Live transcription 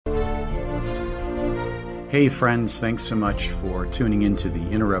Hey friends, thanks so much for tuning into the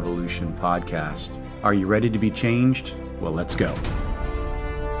Inner Revolution podcast. Are you ready to be changed? Well, let's go.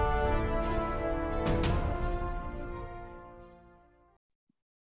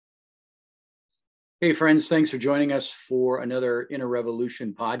 Hey friends, thanks for joining us for another Inner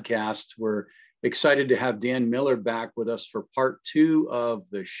Revolution podcast. We're excited to have Dan Miller back with us for part 2 of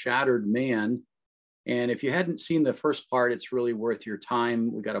The Shattered Man. And if you hadn't seen the first part, it's really worth your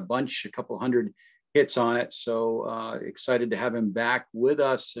time. We got a couple hundred hits on it. So excited to have him back with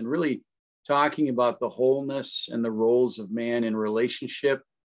us and really talking about the wholeness and the roles of man in relationship,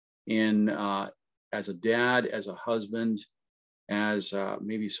 in as a dad, as a husband, as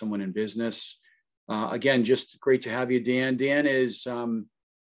maybe someone in business. Again, just great to have you, Dan. Dan is,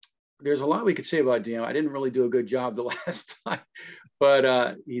 there's a lot we could say about Dan. I didn't really do a good job the last time,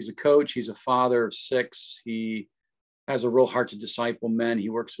 but he's a coach. He's a father of 6. He has a real heart to disciple men. He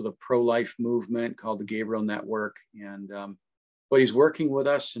works with a pro-life movement called the Gabriel Network. And but he's working with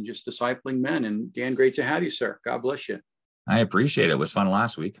us and just discipling men. And Dan, great to have you, sir. God bless you. I appreciate it. It was fun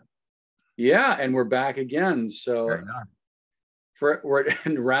last week. Yeah, and we're back again. So we're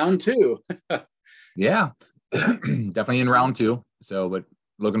in round 2. Yeah, definitely in round 2. So, but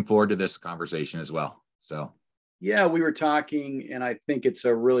looking forward to this conversation as well. So, yeah, we were talking, and I think it's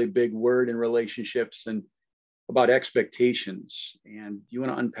a really big word in relationships and about expectations. And you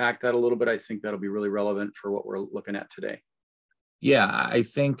want to unpack that a little bit? I think that'll be really relevant for what we're looking at today. Yeah, I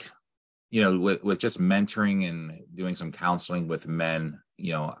think, with just mentoring and doing some counseling with men,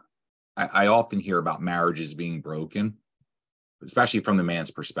 I often hear about marriages being broken, especially from the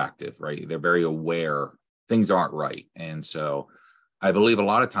man's perspective, right? They're very aware things aren't right. And so I believe a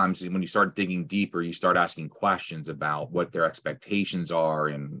lot of times when you start digging deeper, you start asking questions about what their expectations are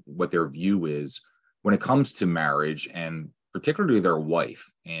and what their view is when it comes to marriage, and particularly their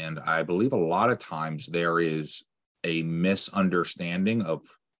wife. And I believe a lot of times there is a misunderstanding of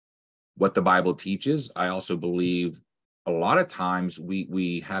what the Bible teaches. I also believe a lot of times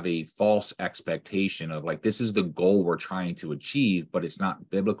we have a false expectation of like, this is the goal we're trying to achieve, but it's not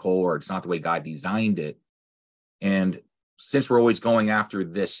biblical, or it's not the way God designed it. And since we're always going after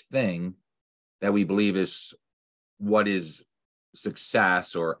this thing that we believe is what is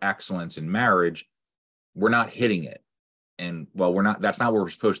success or excellence in marriage, we're not hitting it. And that's not where we're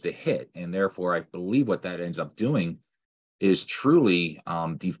supposed to hit. And therefore, I believe what that ends up doing is truly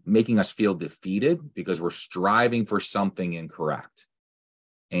making us feel defeated because we're striving for something incorrect.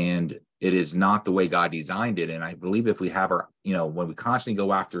 And it is not the way God designed it. And I believe if we have when we constantly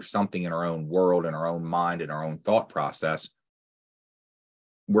go after something in our own world, in our own mind, in our own thought process,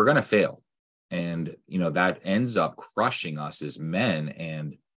 we're going to fail. And, that ends up crushing us as men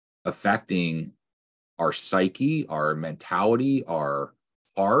and affecting our psyche, our mentality, our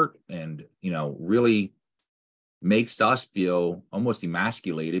heart, and, really makes us feel almost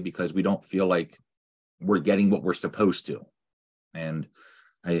emasculated because we don't feel like we're getting what we're supposed to. And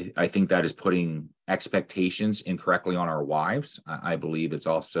I think that is putting expectations incorrectly on our wives. I believe it's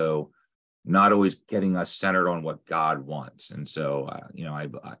also not always getting us centered on what God wants. And so,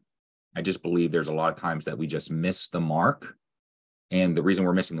 I just believe there's a lot of times that we just miss the mark. And the reason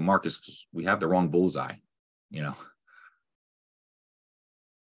we're missing the mark is because we have the wrong bullseye,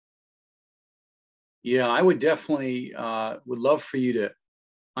 Yeah, I would definitely would love for you to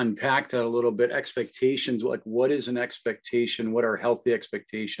unpack that a little bit. Expectations, like what is an expectation? What are healthy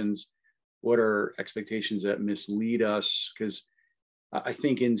expectations? What are expectations that mislead us? Because I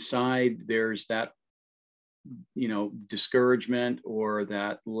think inside there's that, discouragement or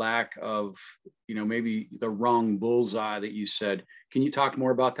that lack of, maybe the wrong bullseye that you said. Can you talk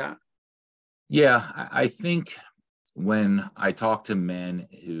more about that? Yeah, I think when I talk to men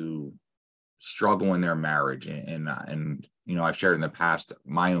who struggle in their marriage, and I've shared in the past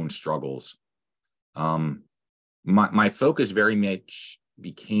my own struggles, my focus very much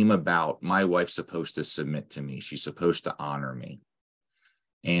became about my wife's supposed to submit to me. She's supposed to honor me.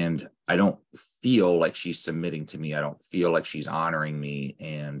 And I don't feel like she's submitting to me. I don't feel like she's honoring me.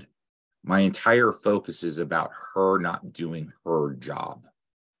 And my entire focus is about her not doing her job.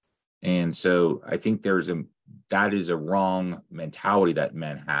 And so I think that is a wrong mentality that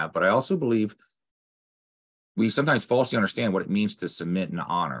men have. But I also believe we sometimes falsely understand what it means to submit and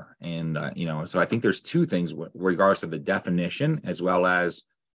honor. And, so I think there's 2 things with regards to the definition, as well as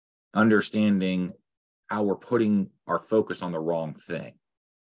understanding how we're putting our focus on the wrong thing.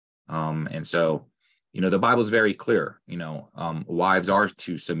 And so, the Bible is very clear, wives are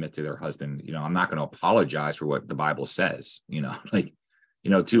to submit to their husband. I'm not going to apologize for what the Bible says,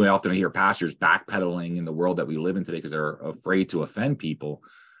 too often I hear pastors backpedaling in the world that we live in today because they're afraid to offend people.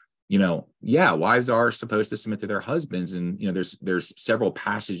 yeah, wives are supposed to submit to their husbands. And, there's several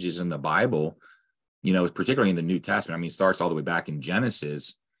passages in the Bible, particularly in the New Testament. I mean, it starts all the way back in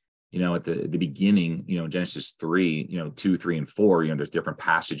Genesis, at the beginning, Genesis 3, 2, 3, and 4, there's different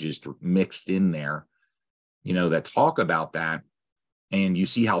passages mixed in there, that talk about that. And you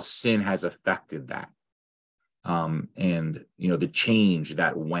see how sin has affected that. And, the change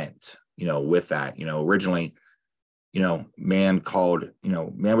that went, with that, originally, man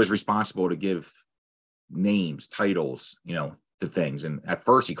was responsible to give names, titles, to things. And at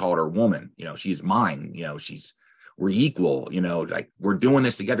first he called her woman, she's mine, we're equal, like we're doing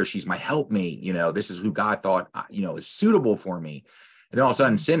this together. She's my helpmate, this is who God thought, is suitable for me. And then all of a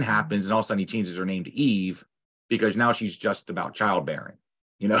sudden sin happens, and all of a sudden he changes her name to Eve, because now she's just about childbearing,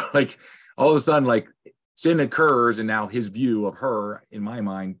 like all of a sudden, like sin occurs, and now his view of her, in my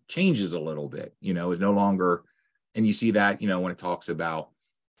mind, changes a little bit, is no longer. And you see that, when it talks about,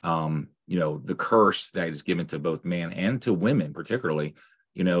 the curse that is given to both man and to women, particularly,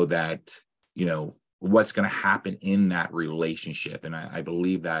 that, what's going to happen in that relationship. And I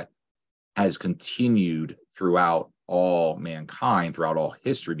believe that has continued throughout all mankind, throughout all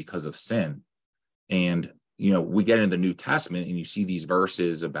history, because of sin. And, we get into the New Testament and you see these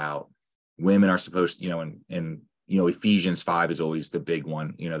verses about women are supposed, and Ephesians 5 is always the big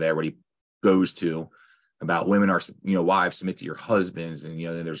one, that everybody goes to, about women are, wives, submit to your husbands. And,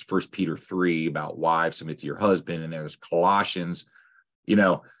 then there's 1 Peter 3 about wives, submit to your husband. And there's Colossians,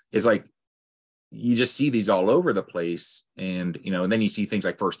 it's like, you just see these all over the place. And, and then you see things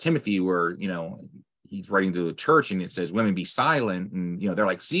like 1 Timothy where, he's writing to the church and it says, women be silent. And, they're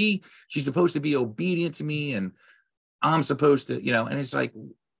like, see, she's supposed to be obedient to me. And I'm supposed to, and it's like,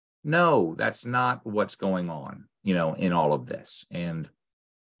 no, that's not what's going on, in all of this. And,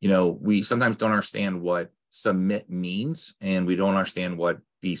 we sometimes don't understand what submit means, and we don't understand what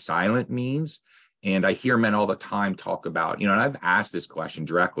be silent means. And I hear men all the time talk about, and I've asked this question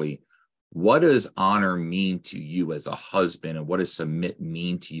directly, what does honor mean to you as a husband? And what does submit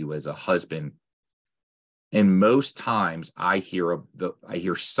mean to you as a husband? And most times I hear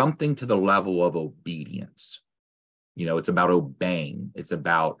something to the level of obedience. It's about obeying. It's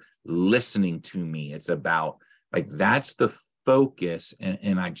about listening to me. It's about, like, that's the focus.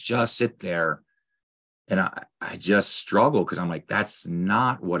 And I just sit there and I just struggle, because I'm like, that's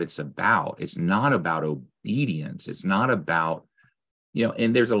not what it's about. It's not about obedience. It's not about,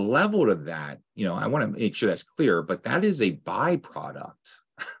 and there's a level to that, I want to make sure that's clear, but that is a byproduct,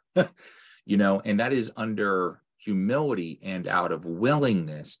 and that is under humility and out of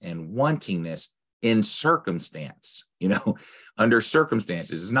willingness and wantingness in circumstance, under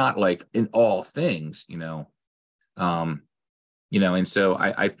circumstances. It's not like in all things, and so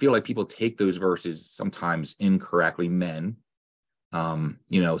I feel like people take those verses sometimes incorrectly. Men,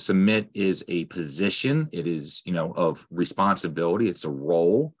 submit is a position. It is, of responsibility. It's a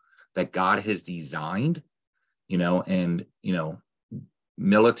role that God has designed, and,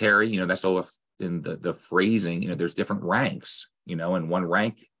 military, that's all in the phrasing, there's different ranks, and one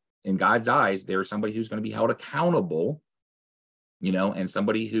rank in God's eyes, there's somebody who's going to be held accountable, and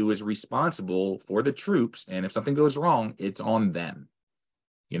somebody who is responsible for the troops. And if something goes wrong, it's on them,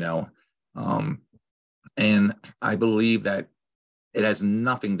 and I believe that it has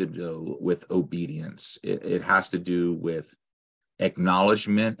nothing to do with obedience. It has to do with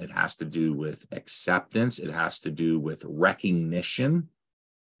acknowledgement. It has to do with acceptance. It has to do with recognition.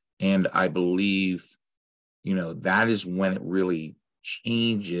 And I believe, that is when it really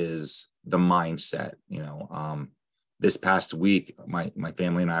changes the mindset. This past week, my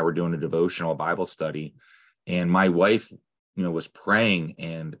family and I were doing a devotional Bible study, and my wife, was praying.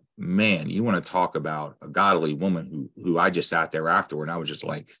 And man, you want to talk about a godly woman who I just sat there afterward, and I was just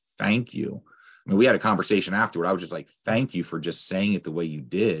like, thank you. I mean, we had a conversation afterward. I was just like, thank you for just saying it the way you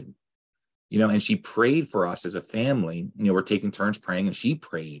did, and she prayed for us as a family. We're taking turns praying, and she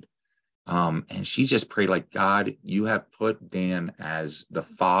prayed. And she just prayed like, God, you have put Dan as the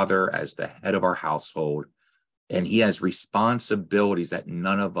father, as the head of our household, and he has responsibilities that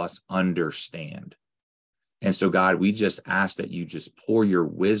none of us understand. And so, God, we just ask that you just pour your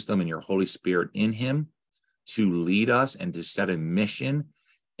wisdom and your Holy Spirit in him to lead us and to set a mission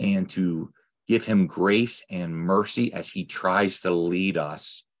and to give him grace and mercy as he tries to lead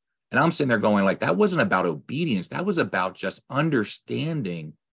us. And I'm sitting there going like, that wasn't about obedience. That was about just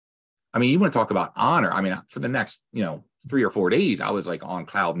understanding. I mean, you want to talk about honor. I mean, for the next, 3 or 4 days, I was like on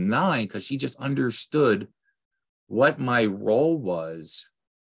cloud 9, because she just understood what my role was.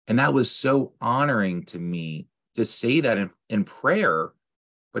 And that was so honoring to me to say that in prayer,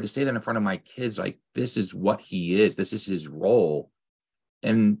 but to say that in front of my kids, like, this is what he is. This is his role.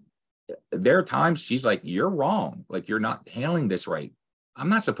 And there are times she's like, you're wrong. Like, you're not handling this right. I'm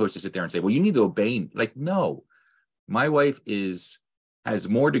not supposed to sit there and say, well, you need to obey. Like, no, my wife has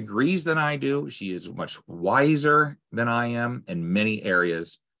more degrees than I do. She is much wiser than I am in many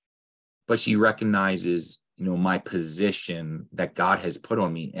areas, but she recognizes, my position that God has put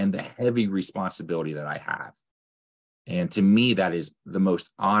on me and the heavy responsibility that I have. And to me, that is the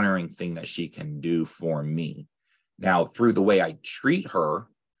most honoring thing that she can do for me. Now, through the way I treat her,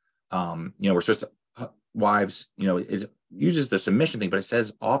 we're supposed to, wives, it uses the submission thing, but it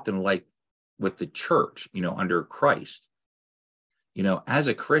says often, like with the church, under Christ, as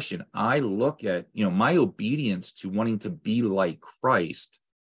a Christian, I look at, my obedience to wanting to be like Christ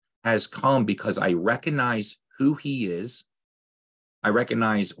has come because I recognize who he is. I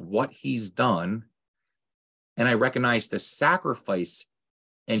recognize what he's done. And I recognize the sacrifice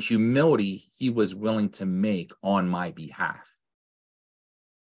and humility he was willing to make on my behalf.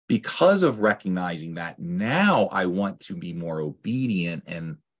 Because of recognizing that, now I want to be more obedient,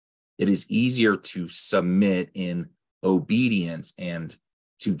 and it is easier to submit in obedience and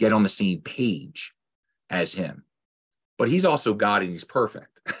to get on the same page as him. But he's also God and he's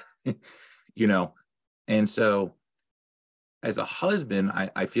perfect, And so as a husband,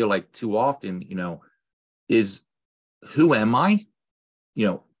 I feel like too often, is who am I?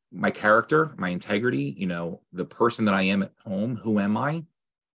 My character, my integrity, the person that I am at home, who am I?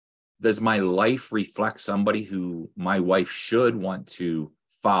 Does my life reflect somebody who my wife should want to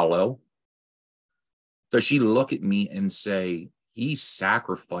follow? Does she look at me and say, he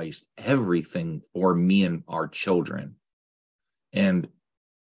sacrificed everything for me and our children? And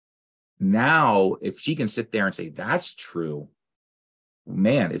now, if she can sit there and say, that's true,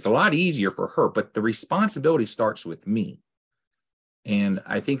 man, it's a lot easier for her, but the responsibility starts with me. And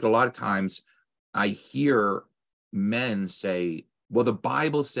I think a lot of times I hear men say, well, the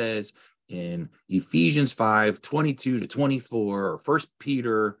Bible says in Ephesians 5:22-24, or 1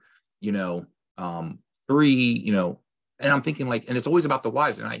 Peter, 3, and I'm thinking, like, and it's always about the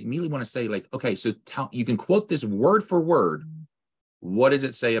wives. And I immediately want to say, like, okay, so you can quote this word for word. What does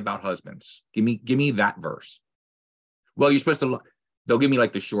it say about husbands? Give me that verse. Well, you're supposed to, they'll give me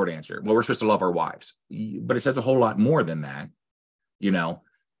like the short answer. Well, we're supposed to love our wives, but it says a whole lot more than that,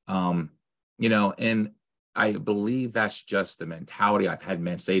 and I believe that's just the mentality. I've had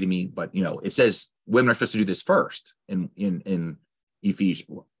men say to me, but it says women are supposed to do this first in Ephesians.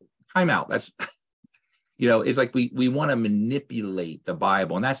 Time out. That's, it's like we want to manipulate the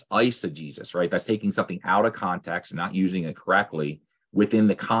Bible, and that's eisegesis, right? That's taking something out of context and not using it correctly within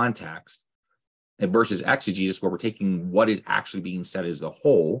the context, and versus exegesis, where we're taking what is actually being said as the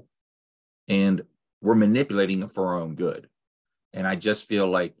whole, and we're manipulating it for our own good. And I just feel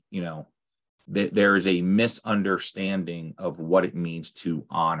like, there is a misunderstanding of what it means to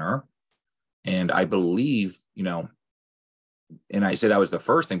honor. And I believe, and I said that was the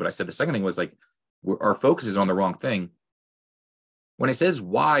first thing, but I said the second thing was, like, our focus is on the wrong thing. When it says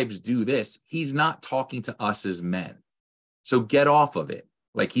wives do this, he's not talking to us as men. So get off of it.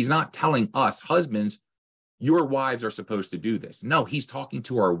 Like, he's not telling us husbands, your wives are supposed to do this. No, he's talking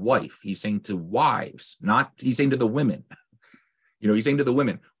to our wife. He's saying to wives, he's saying to the women. He's saying to the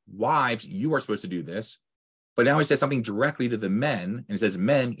women, wives, you are supposed to do this. But now he says something directly to the men, and he says,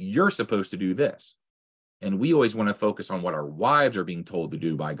 men, you're supposed to do this. And we always want to focus on what our wives are being told to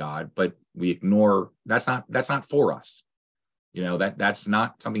do by God, but we ignore, that's not for us. That's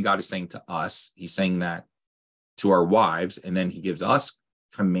not something God is saying to us. He's saying that to our wives, and then he gives us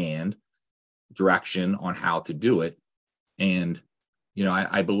command, direction on how to do it. And,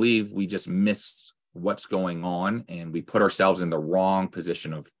 I believe we just miss what's going on, and we put ourselves in the wrong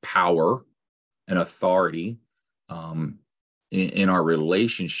position of power and authority in our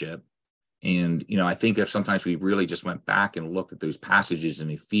relationship. And, I think if sometimes we really just went back and looked at those passages in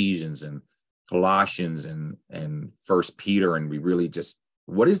Ephesians and Colossians and 1 Peter, and we really just,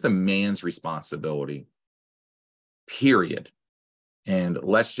 what is the man's responsibility, period? And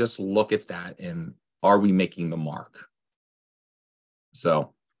let's just look at that, and are we making the mark?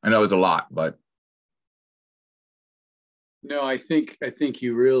 So I know it's a lot, but. No, I think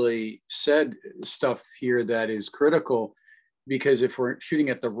you really said stuff here that is critical, because if we're shooting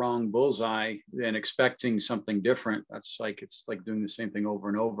at the wrong bullseye and expecting something different, it's like doing the same thing over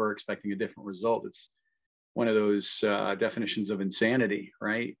and over, expecting a different result. It's one of those definitions of insanity,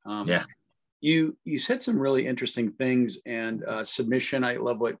 right? Yeah. You said some really interesting things, and submission. I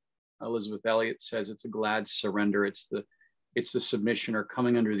love what Elizabeth Elliot says. It's a glad surrender. It's the submission, or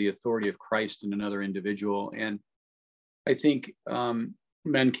coming under the authority of Christ in another individual. And I think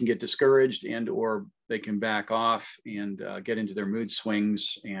men can get discouraged and or they can back off and get into their mood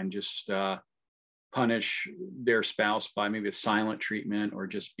swings and just punish their spouse by maybe a silent treatment or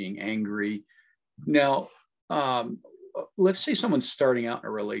just being angry. Now, let's say someone's starting out in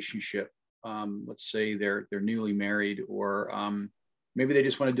a relationship. Let's say they're newly married, or maybe they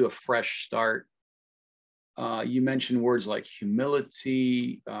just want to do a fresh start. You mentioned words like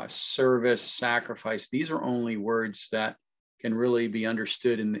humility, service, sacrifice. These are only words that can really be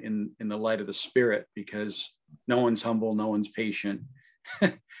understood in the light of the Spirit, because no one's humble, no one's patient.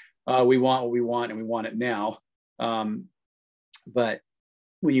 We want what we want, and we want it now. But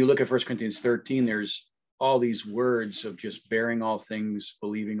when you look at 1 Corinthians 13, there's all these words of just bearing all things,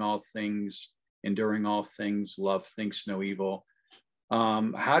 believing all things, enduring all things, love thinks no evil.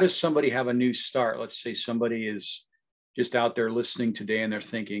 How does somebody have a new start? Let's say somebody is just out there listening today and they're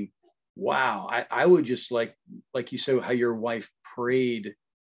thinking, wow, I would just like you said, how your wife prayed,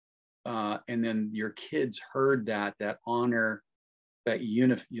 and then your kids heard that honor, that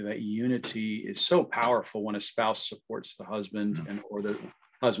unity is so powerful when a spouse supports the husband, and or the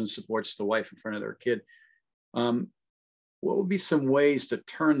husband supports the wife in front of their kid. What would be some ways to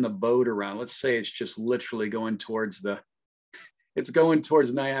turn the boat around? Let's say it's just literally going towards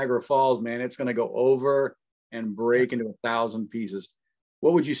Niagara Falls, man. It's going to go over and break into 1,000 pieces.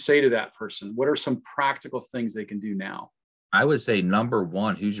 What would you say to that person? What are some practical things they can do now? I would say, number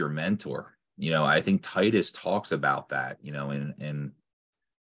one, who's your mentor? I think Titus talks about that, and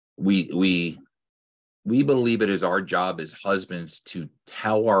we believe it is our job as husbands to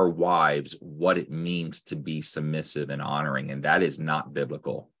tell our wives what it means to be submissive and honoring, and that is not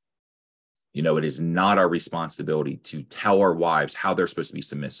biblical. It is not our responsibility to tell our wives how they're supposed to be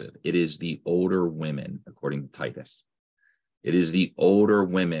submissive. It is the older women, according to Titus. It is the older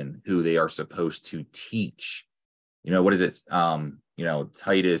women who they are supposed to teach. What is it?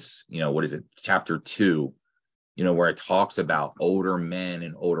 Titus, what is it? Chapter 2, where it talks about older men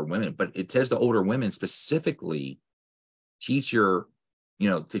and older women, but it says the older women specifically teach to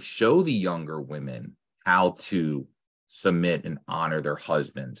show the younger women how to submit and honor their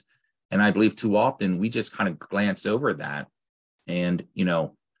husbands. And I believe too often we just kind of glance over that, and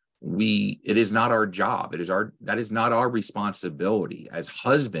it is not our job. That is not our responsibility as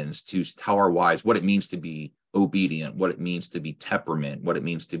husbands to tell our wives what it means to be obedient, what it means to be temperament, what it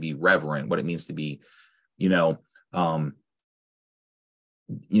means to be reverent, what it means to be,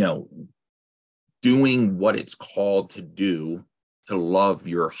 doing what it's called to do, to love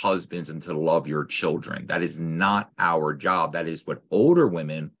your husbands and to love your children. That is not our job. That is what older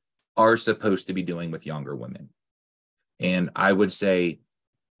women are supposed to be doing with younger women. And I would say,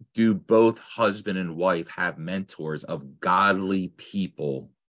 do both husband and wife have mentors of godly people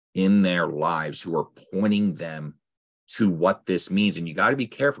in their lives who are pointing them to what this means? And you got to be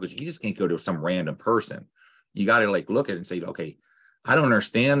careful, because you just can't go to some random person. You got to look at it and say, okay, I don't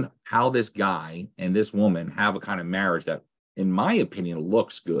understand how this guy and this woman have a kind of marriage that, in my opinion,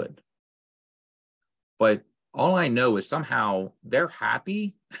 looks good. But all I know is somehow they're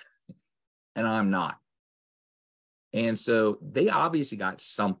happy and I'm not. And so they obviously got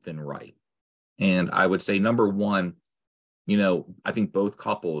something right. And I would say, number one, I think both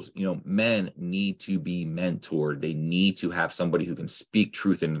couples, men need to be mentored. They need to have somebody who can speak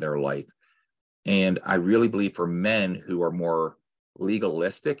truth into their life. And I really believe for men who are more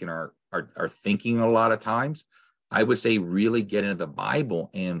legalistic and are thinking a lot of times, I would say really get into the Bible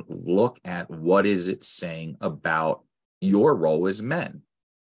and look at what is it saying about your role as men,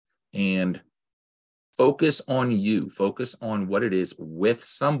 and focus on you, focus on what it is with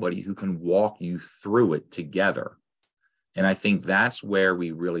somebody who can walk you through it together. And I think that's where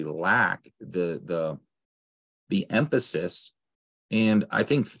we really lack the emphasis. And I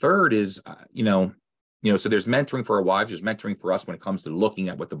think third is, so there's mentoring for our wives, there's mentoring for us when it comes to looking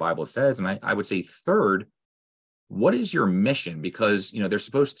at what the Bible says. And I would say third, what is your mission? Because, they're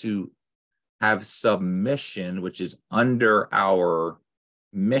supposed to have submission, which is under our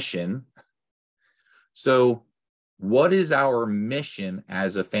mission. So what is our mission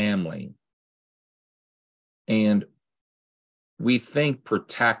as a family? And we think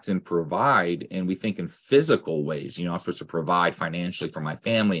protect and provide, and we think in physical ways. I'm supposed to provide financially for my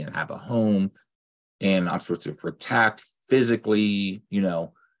family and have a home, and I'm supposed to protect physically.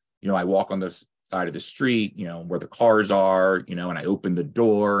 I walk on the side of the street, where the cars are, and I open the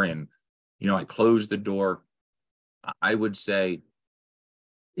door and, I close the door. I would say,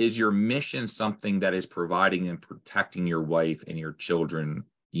 is your mission something that is providing and protecting your wife and your children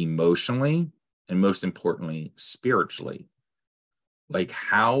emotionally, and most importantly, spiritually?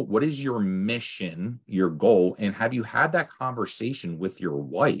 What is your mission, your goal? And have you had that conversation with your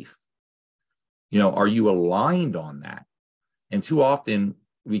wife? Are you aligned on that? And too often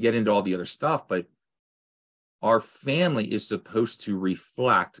we get into all the other stuff, but our family is supposed to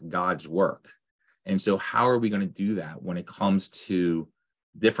reflect God's work. And so how are we going to do that when it comes to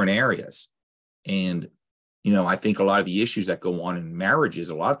different areas? And, I think a lot of the issues that go on in marriages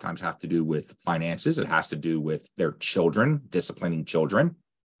a lot of times have to do with finances. It has to do with their children, disciplining children.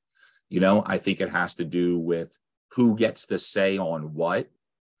 I think it has to do with who gets the say on what,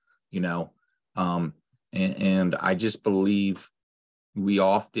 and I just believe we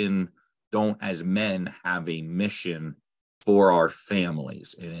often don't, as men, have a mission for our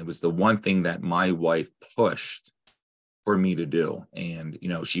families. And it was the one thing that my wife pushed for me to do. And,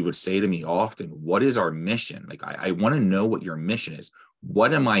 she would say to me often, what is our mission? Like, I want to know what your mission is.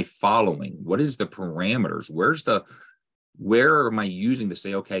 What am I following? What is the parameters? Where am I using to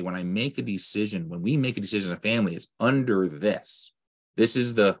say, okay, when we make a decision as a family, it's under this. This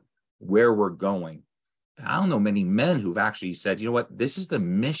is where we're going. I don't know many men who've actually said, you know what, this is the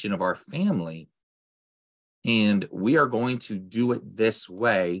mission of our family, and we are going to do it this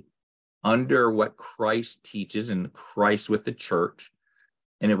way under what Christ teaches and Christ with the church.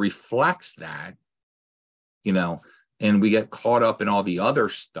 And it reflects that, and we get caught up in all the other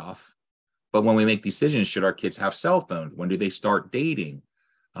stuff. But when we make decisions, should our kids have cell phones? When do they start dating?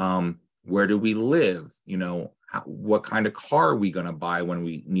 Where do we live? What kind of car are we going to buy when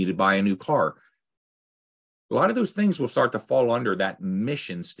we need to buy a new car? A lot of those things will start to fall under that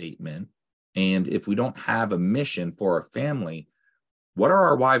mission statement. And if we don't have a mission for our family, what are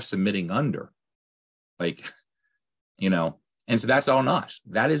our wives submitting under? And so that's on us.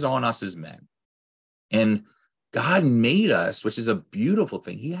 That is on us as men. And God made us, which is a beautiful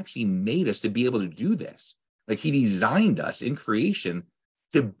thing. He actually made us to be able to do this. Like, he designed us in creation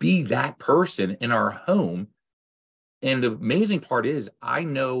to be that person in our home. And the amazing part is, I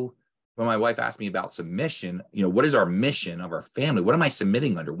know when my wife asked me about submission, what is our mission of our family? What am I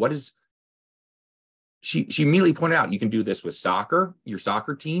submitting under? She immediately pointed out, you can do this with soccer, your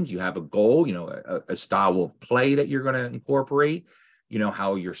soccer teams. You have a goal, a style of play that you're going to incorporate,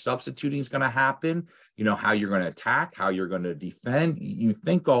 how your substituting is going to happen, how you're going to attack, how you're going to defend. You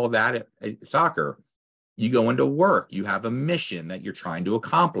think all that at soccer. You go into work, you have a mission that you're trying to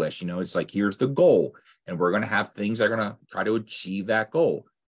accomplish. It's like, here's the goal, and we're going to have things that are going to try to achieve that goal.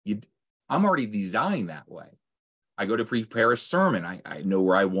 I'm already designed that way. I go to prepare a sermon. I know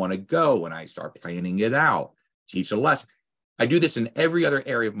where I want to go, and I start planning it out, teach a lesson. I do this in every other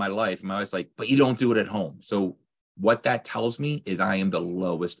area of my life. And I was like, but you don't do it at home. So what that tells me is I am the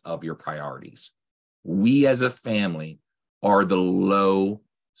lowest of your priorities. We as a family are the low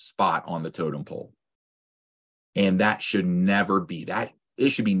spot on the totem pole. And that should never be that. It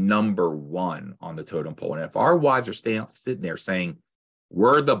should be number one on the totem pole. And if our wives are sitting there saying,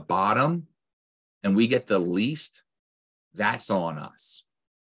 we're the bottom and we get the least, that's on us.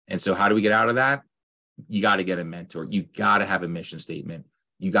 And so how do we get out of that? You got to get a mentor. You got to have a mission statement.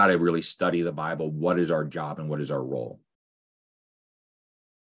 You got to really study the Bible. What is our job and what is our role?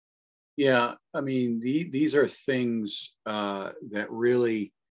 Yeah, I mean, these are things that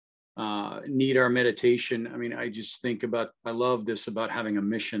really need our meditation. I mean, I just think I love this about having a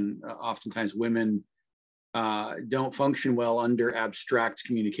mission. Oftentimes women don't function well under abstract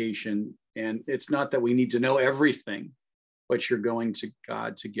communication. And it's not that we need to know everything, but you're going to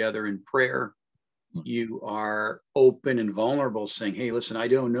God together in prayer. You are open and vulnerable, saying, hey, listen, I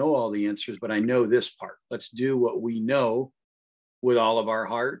don't know all the answers, but I know this part. Let's do what we know with all of our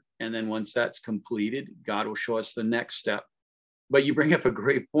heart. And then once that's completed, God will show us the next step. But you bring up a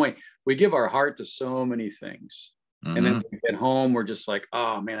great point. We give our heart to so many things. Mm-hmm. And then when we get home, we're just like,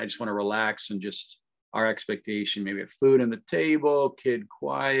 oh man, I just want to relax, and just our expectation, maybe have food on the table, kid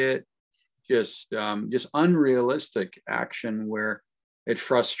quiet, just unrealistic action where it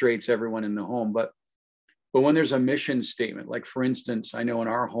frustrates everyone in the home. But when there's a mission statement, like for instance, I know in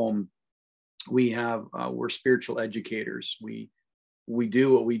our home, we're spiritual educators. We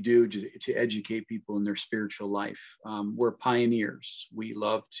do what we do to educate people in their spiritual life. We're pioneers. We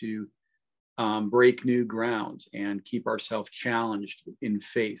love to break new ground and keep ourselves challenged in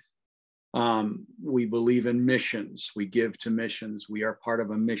faith. We believe in missions. We give to missions. We are part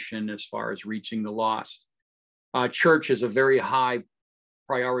of a mission as far as reaching the lost. Church is a very high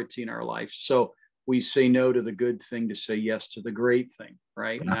priority in our life. So we say no to the good thing to say yes to the great thing,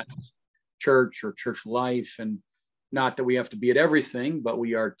 right? Yeah. And that's church or church life. And not that we have to be at everything, but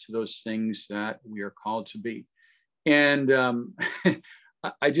we are to those things that we are called to be. And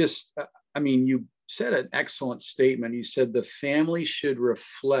you said an excellent statement. You said the family should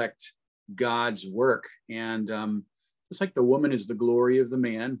reflect God's work. And it's like the woman is the glory of the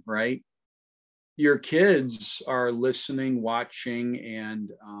man, right? your kids are listening, watching, and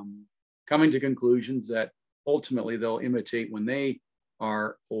coming to conclusions that ultimately they'll imitate when they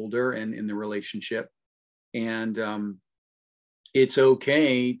are older and in the relationship. And it's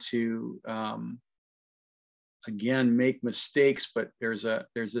okay to again make mistakes, but there's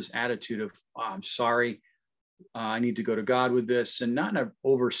this attitude of, oh, I'm sorry, I need to go to God with this, and not in an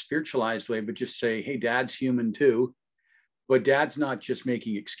over spiritualized way, but just say, hey, dad's human too. But dad's not just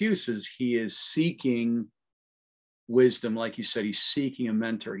making excuses. He is seeking wisdom. Like you said, he's seeking a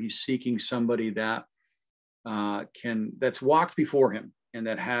mentor. He's seeking somebody that that's walked before him and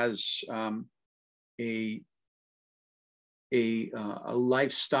that has a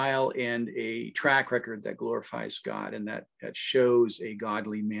lifestyle and a track record that glorifies God and that shows a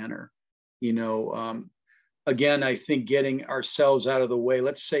godly manner. Again, I think getting ourselves out of the way,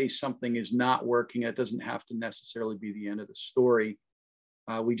 let's say something is not working, it doesn't have to necessarily be the end of the story.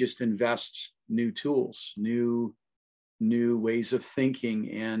 We just invest new tools, new ways of thinking.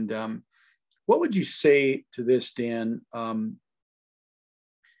 And what would you say to this, Dan? How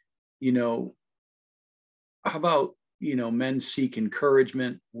about, men seek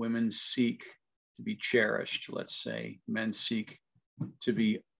encouragement, women seek to be cherished, let's say. Men seek to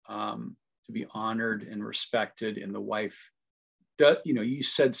be honored and respected, and the wife, you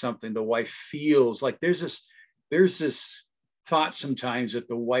said something, the wife feels like there's this thought sometimes that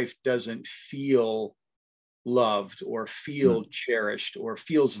the wife doesn't feel loved or feel cherished or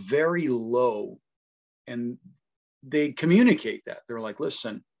feels very low, and they communicate that. They're like,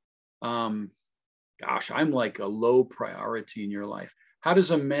 listen, gosh, I'm like a low priority in your life. How does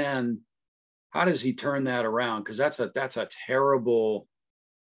he turn that around? Because that's a terrible,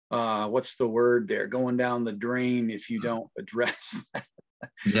 what's the word there, going down the drain if you don't address that.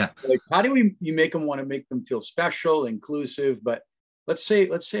 Yeah. Like, how do you make them feel special, inclusive? But let's say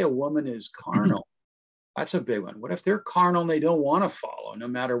a woman is carnal. That's a big one. What if they're carnal and they don't want to follow no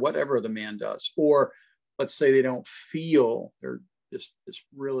matter whatever the man does? Or let's say they don't feel, they're just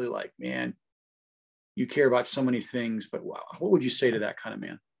really like, man, you care about so many things, but wow, what would you say to that kind of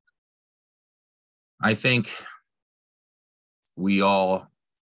man? I think we all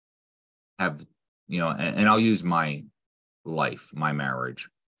have, and I'll use my life, my marriage.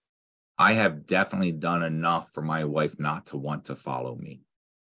 I have definitely done enough for my wife not to want to follow me.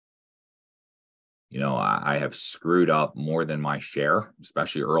 I have screwed up more than my share,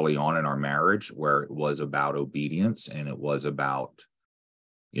 especially early on in our marriage, where it was about obedience and it was about,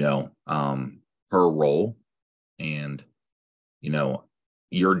 her role. And,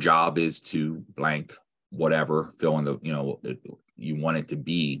 your job is to blank whatever, fill in the, you want it to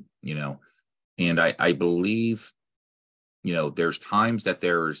be, and I believe, there's times that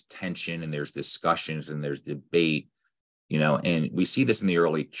there's tension and there's discussions and there's debate, and we see this in the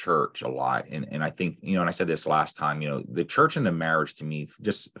early church a lot. And I think, and I said this last time, the church and the marriage to me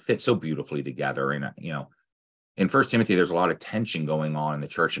just fit so beautifully together. And, in 1 Timothy, there's a lot of tension going on in the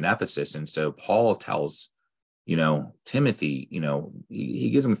church in Ephesus. And so Paul tells, Timothy, he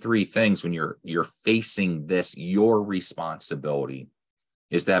gives him 3 things when you're facing this. Your responsibility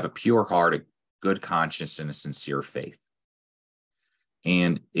is to have a pure heart, a good conscience, and a sincere faith.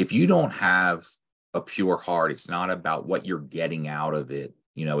 And if you don't have a pure heart, it's not about what you're getting out of it.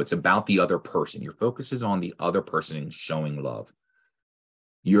 It's about the other person. Your focus is on the other person and showing love.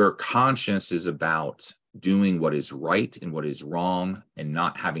 Your conscience is about doing what is right and what is wrong and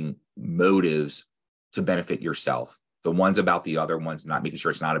not having motives to benefit yourself. The one's about the other, one's not, making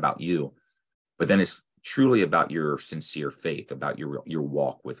sure it's not about you. But then it's truly about your sincere faith, about your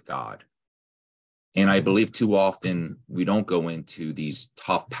walk with God. And I believe too often we don't go into these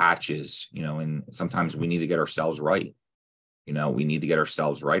tough patches, and sometimes we need to get ourselves right. We need to get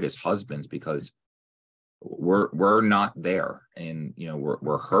ourselves right as husbands because we're not there, and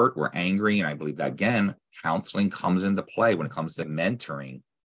we're hurt, we're angry, and I believe that again, counseling comes into play when it comes to mentoring.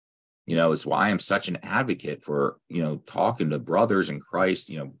 It's why I'm such an advocate for talking to brothers in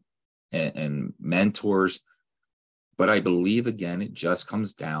Christ, and mentors. But I believe again, it just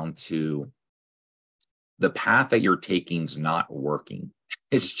comes down to the path that you're taking is not working.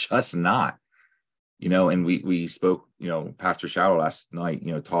 It's just not. And we spoke, Pastor Shallow last night,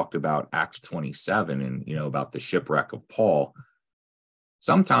 talked about Acts 27 and, about the shipwreck of Paul.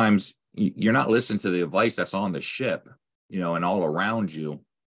 Sometimes you're not listening to the advice that's on the ship, and all around you.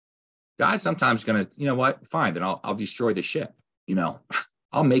 God's sometimes going to, fine, then I'll destroy the ship.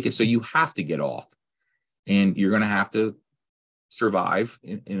 I'll make it so you have to get off, and you're going to have to survive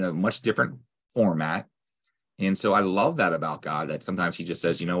in a much different format. And so I love that about God, that sometimes he just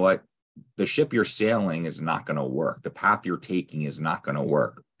says, the ship you're sailing is not going to work. The path you're taking is not going to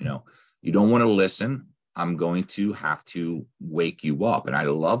work. You don't want to listen, I'm going to have to wake you up. And I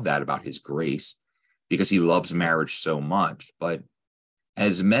love that about his grace, because he loves marriage so much. But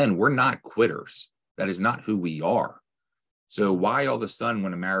as men, we're not quitters. That is not who we are. So why all of a sudden,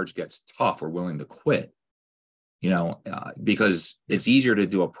 when a marriage gets tough, we're willing to quit? Because it's easier to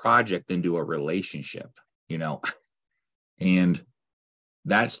do a project than do a relationship, and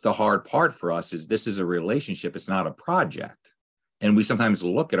that's the hard part for us. Is this is a relationship, it's not a project. And we sometimes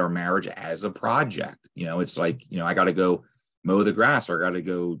look at our marriage as a project. It's like, I got to go mow the grass, or I got to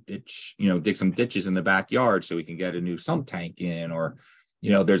go dig some ditches in the backyard so we can get a new sump tank in, or,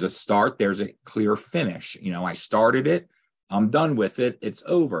 there's a start, there's a clear finish. I started it, I'm done with it, it's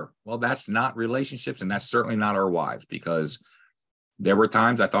over. Well, that's not relationships. And that's certainly not our wives, because there were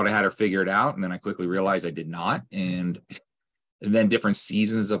times I thought I had her figured out, and then I quickly realized I did not. And then different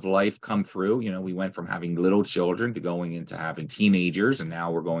seasons of life come through. We went from having little children to going into having teenagers, and now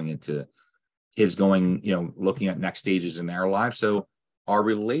we're going into kids going, looking at next stages in their life. So our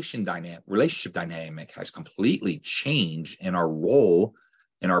relationship dynamic has completely changed, and our role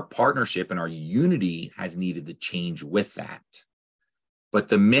and our partnership and our unity has needed to change with that. But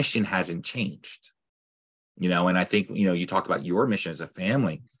the mission hasn't changed, and I think, you talked about your mission as a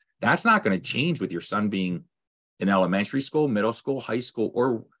family. That's not going to change with your son being in elementary school, middle school, high school,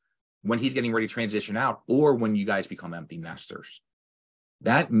 or when he's getting ready to transition out, or when you guys become empty nesters.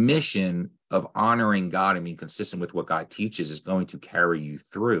 That mission of honoring God and being consistent with what God teaches is going to carry you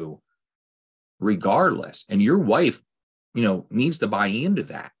through regardless. And your wife, needs to buy into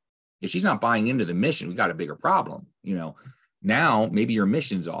that. If she's not buying into the mission, we got a bigger problem. Now maybe your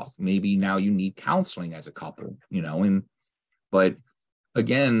mission's off. Maybe now you need counseling as a couple, but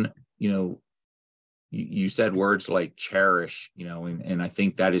again, you said words like cherish, and I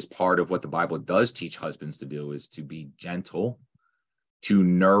think that is part of what the Bible does teach husbands to do, is to be gentle, to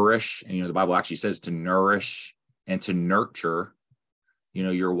nourish. And, the Bible actually says to nourish and to nurture,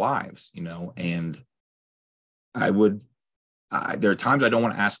 your wives, and there are times I don't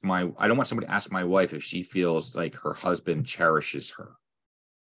want somebody to ask my wife if she feels like her husband cherishes her.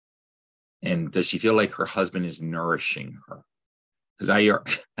 And does she feel like her husband is nourishing her? Because I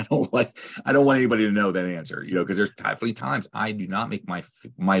don't want anybody to know that answer, because there's definitely times I do not make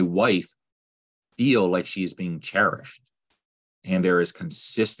my wife feel like she is being cherished. And there is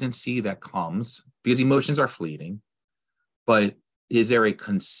consistency that comes, because emotions are fleeting, but is there a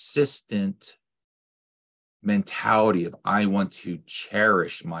consistent mentality of, I want to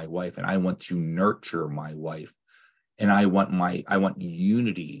cherish my wife, and I want to nurture my wife, and I want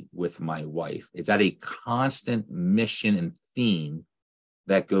unity with my wife? Is that a constant mission and theme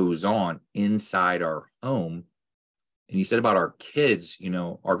that goes on inside our home? And you said about our kids,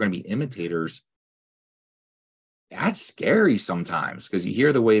 are going to be imitators. That's scary sometimes, because you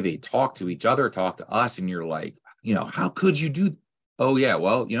hear the way they talk to each other, talk to us, and you're like, how could you do? Oh yeah,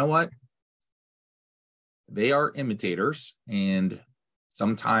 well, you know what? They are imitators, and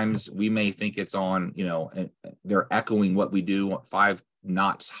sometimes we may think it's on, they're echoing what we do 5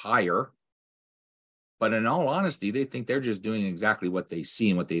 knots higher. But in all honesty, they think they're just doing exactly what they see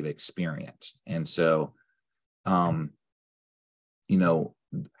and what they've experienced. And so, how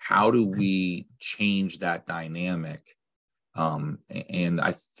do we change that dynamic? And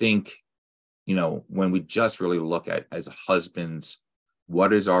I think, when we just really look at, as husbands,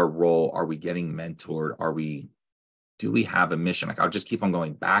 what is our role? Are we getting mentored? Do we have a mission? Like, I'll just keep on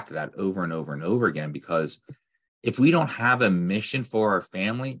going back to that over and over and over again, because if we don't have a mission for our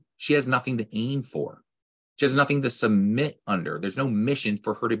family, she has nothing to aim for. She has nothing to submit under. There's no mission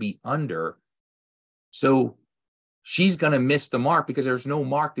for her to be under. So she's going to miss the mark, because there's no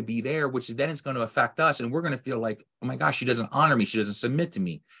mark to be there, which then is going to affect us. And we're going to feel like, oh my gosh, she doesn't honor me. She doesn't submit to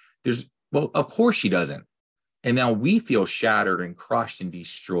me. Well, of course she doesn't. And now we feel shattered and crushed and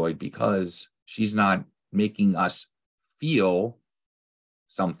destroyed because she's not making us feel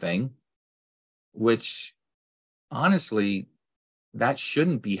something, which honestly, that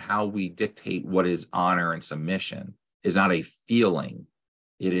shouldn't be how we dictate what is honor and submission. It's not a feeling.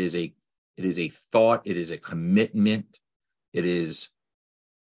 It is a thought. It is a commitment. It is,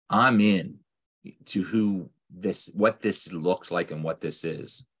 I'm in to what this looks like and what this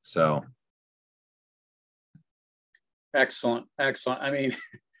is. So. Excellent. I mean,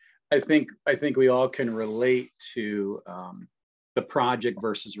 I think we all can relate to the project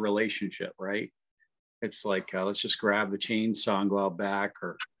versus relationship, right? It's like, let's just grab the chainsaw and go out back,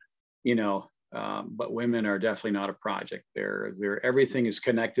 or, but women are definitely not a project. They're everything is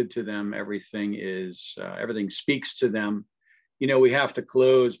connected to them. Everything speaks to them. We have to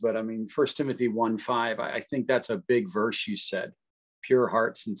close, but I mean, 1 Timothy 1:5, I think that's a big verse you said. pure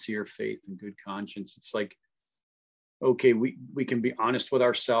heart, sincere faith, and good conscience. It's like, okay, we can be honest with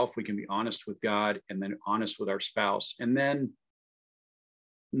ourselves, we can be honest with God, and then honest with our spouse, and then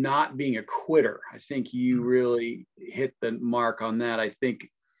not being a quitter. I think you really hit the mark on that. I think,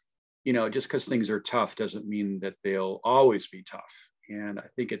 just because things are tough doesn't mean that they'll always be tough. And I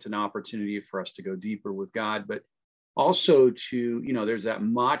think it's an opportunity for us to go deeper with God, but also to, there's that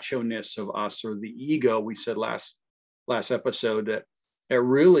macho-ness of us, or the ego we said last episode, that it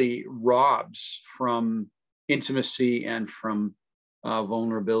really robs from intimacy and from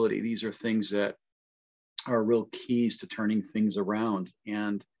vulnerability. These are things that are real keys to turning things around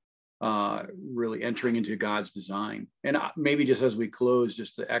and really entering into God's design. And maybe just as we close,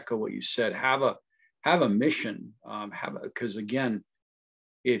 just to echo what you said, have a mission, because again,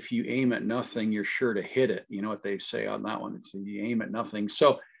 if you aim at nothing, you're sure to hit it. You know what they say on that one? It's you aim at nothing.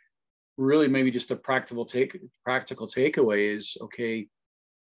 So really maybe just a practical takeaway is, okay,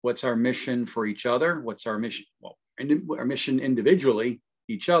 what's our mission for each other? What's our mission? Well, our mission individually,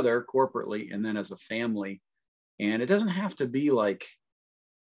 each other, corporately, and then as a family. And it doesn't have to be like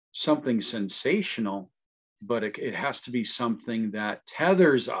something sensational, but it has to be something that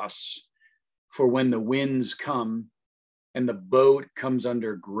tethers us for when the winds come and the boat comes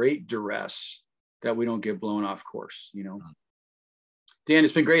under great duress, that we don't get blown off course. Dan,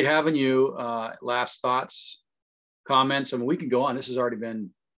 it's been great having you. Last thoughts, comments? I mean, we can go on. This has already been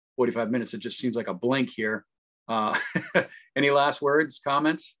 45 minutes. It just seems like a blink here. Any last words,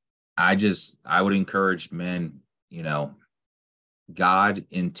 comments? I would encourage men, God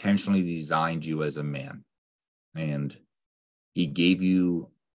intentionally designed you as a man, and he gave you,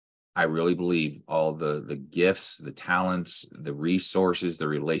 I really believe, all the gifts, the talents, the resources, the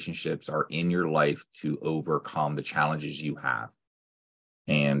relationships are in your life to overcome the challenges you have.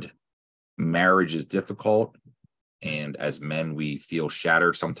 And marriage is difficult. And as men, we feel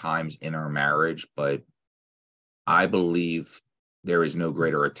shattered sometimes in our marriage, but I believe there is no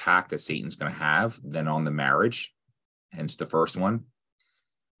greater attack that Satan's going to have than on the marriage, hence the first one.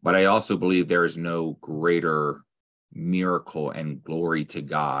 But I also believe there is no greater miracle and glory to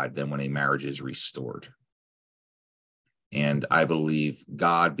God than when a marriage is restored. And I believe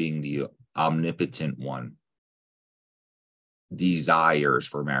God, being the omnipotent one, desires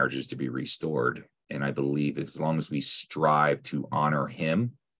for marriages to be restored. And I believe as long as we strive to honor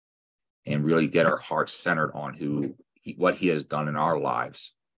him and really get our hearts centered on what he has done in our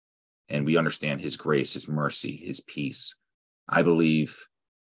lives, and we understand his grace, his mercy, his peace, I believe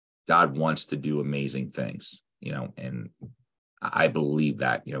God wants to do amazing things, and I believe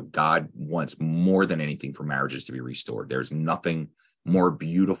that, God wants more than anything for marriages to be restored. There's nothing more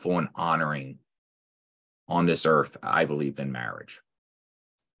beautiful and honoring on this earth, I believe, than marriage.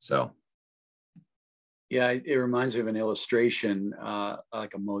 So. Yeah, it reminds me of an illustration,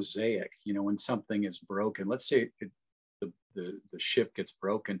 like a mosaic. When something is broken, let's say the ship gets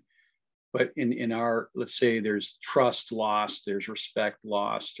broken, but in our, let's say there's trust lost, there's respect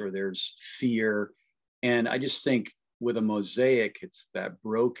lost, or there's fear. And I just think with a mosaic, it's that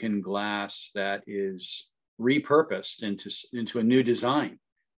broken glass that is repurposed into a new design.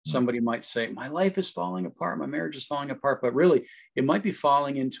 Somebody might say, my life is falling apart, my marriage is falling apart, but really it might be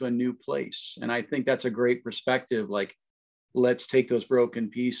falling into a new place. And I think that's a great perspective. Like, let's take those broken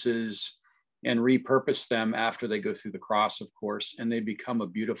pieces and repurpose them after they go through the cross, of course, and they become a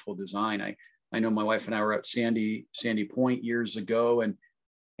beautiful design. I know my wife and I were at Sandy Point years ago, and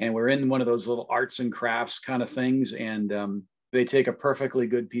we're in one of those little arts and crafts kind of things. And they take a perfectly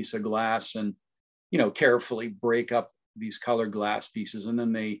good piece of glass and, carefully break up these colored glass pieces, and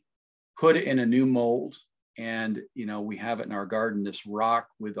then they put it in a new mold. And we have it in our garden, this rock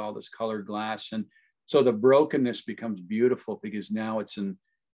with all this colored glass, and so the brokenness becomes beautiful because now it's in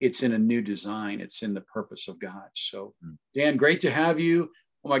a new design. It's in the purpose of God. So Dan, great to have you.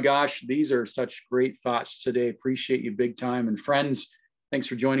 Oh my gosh, these are such great thoughts today. Appreciate you big time. And friends, thanks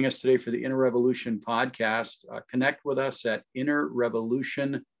for joining us today for the Inner Revolution podcast. Connect with us at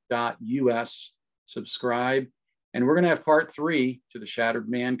innerrevolution.us. Subscribe. And we're going to have part 3 to The Shattered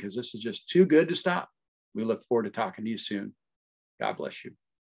Man, because this is just too good to stop. We look forward to talking to you soon. God bless you.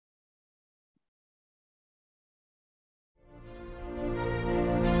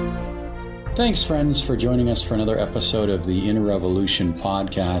 Thanks, friends, for joining us for another episode of the Inner Revolution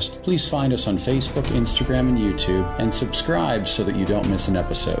podcast. Please find us on Facebook, Instagram, and YouTube, and subscribe so that you don't miss an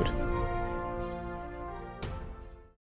episode.